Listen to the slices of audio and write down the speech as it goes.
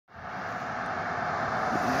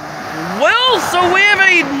Well, so we have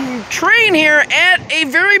a train here at a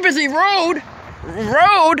very busy road.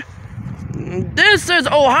 This is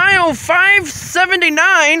Ohio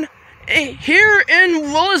 579 here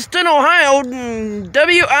in Williston, Ohio. Willston,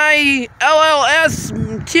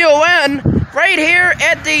 right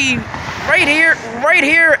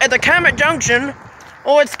here at the Comet Junction.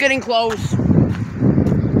 Oh, it's getting close.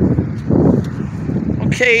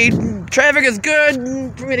 Okay, traffic is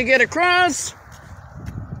good for me to get across.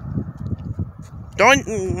 Don't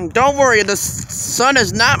worry, the sun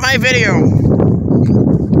is not my video.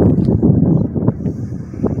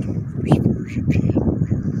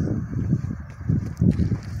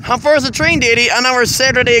 How far is the train, Daddy? On our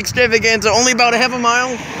Saturday extravaganza, only about a half a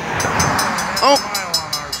mile. Oh,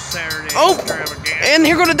 and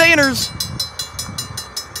here go the Daners.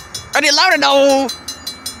 Are they loud enough?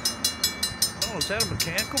 Oh, is that a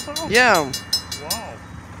mechanical bell? Yeah. Wow.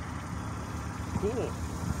 Cool.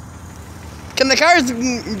 Can the cars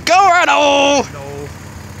go right on? No.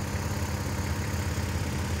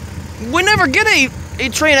 We never get a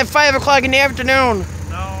train at 5 o'clock in the afternoon.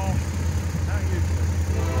 No. Not usually.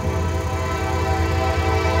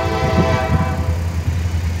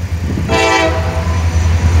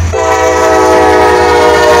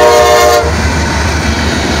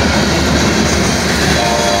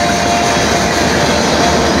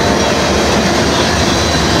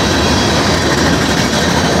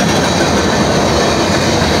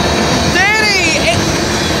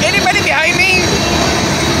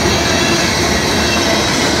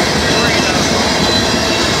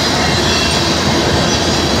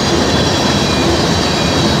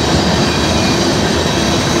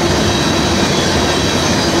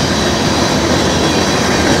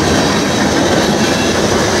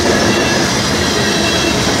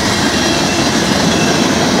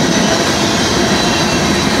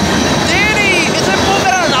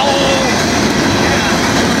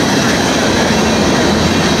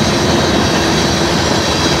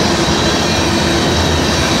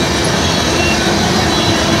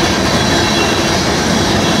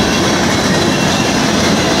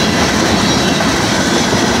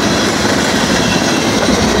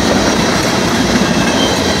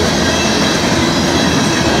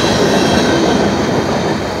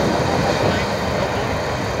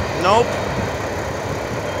 Nope.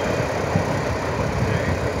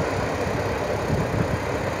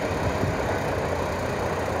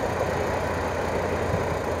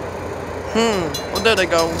 Well, there they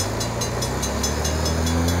go.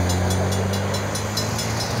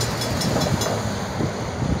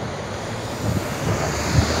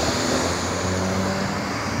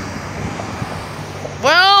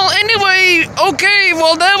 Well, anyway, okay,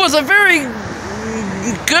 well, that was a very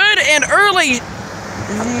good and early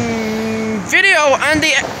video on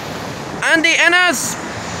the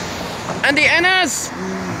NS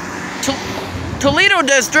Toledo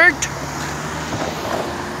district.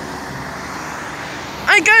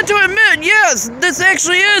 I got to admit, yes, this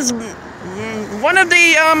actually is one of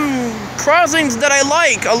the crossings that I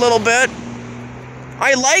like a little bit.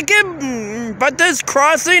 I like it, but this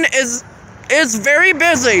crossing is very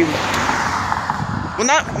busy. Well,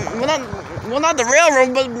 not the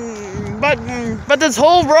railroad, but this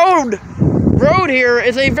whole road here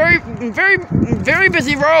is a very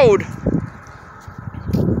busy road.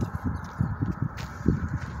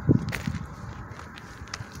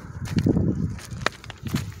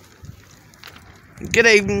 Get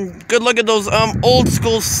a good look at those old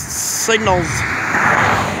school signals.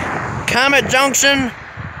 Comet Junction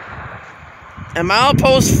and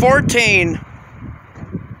milepost 14.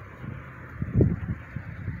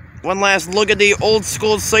 One last look at the old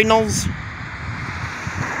school signals.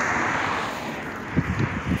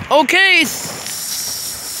 Okay,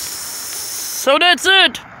 so that's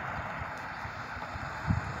it.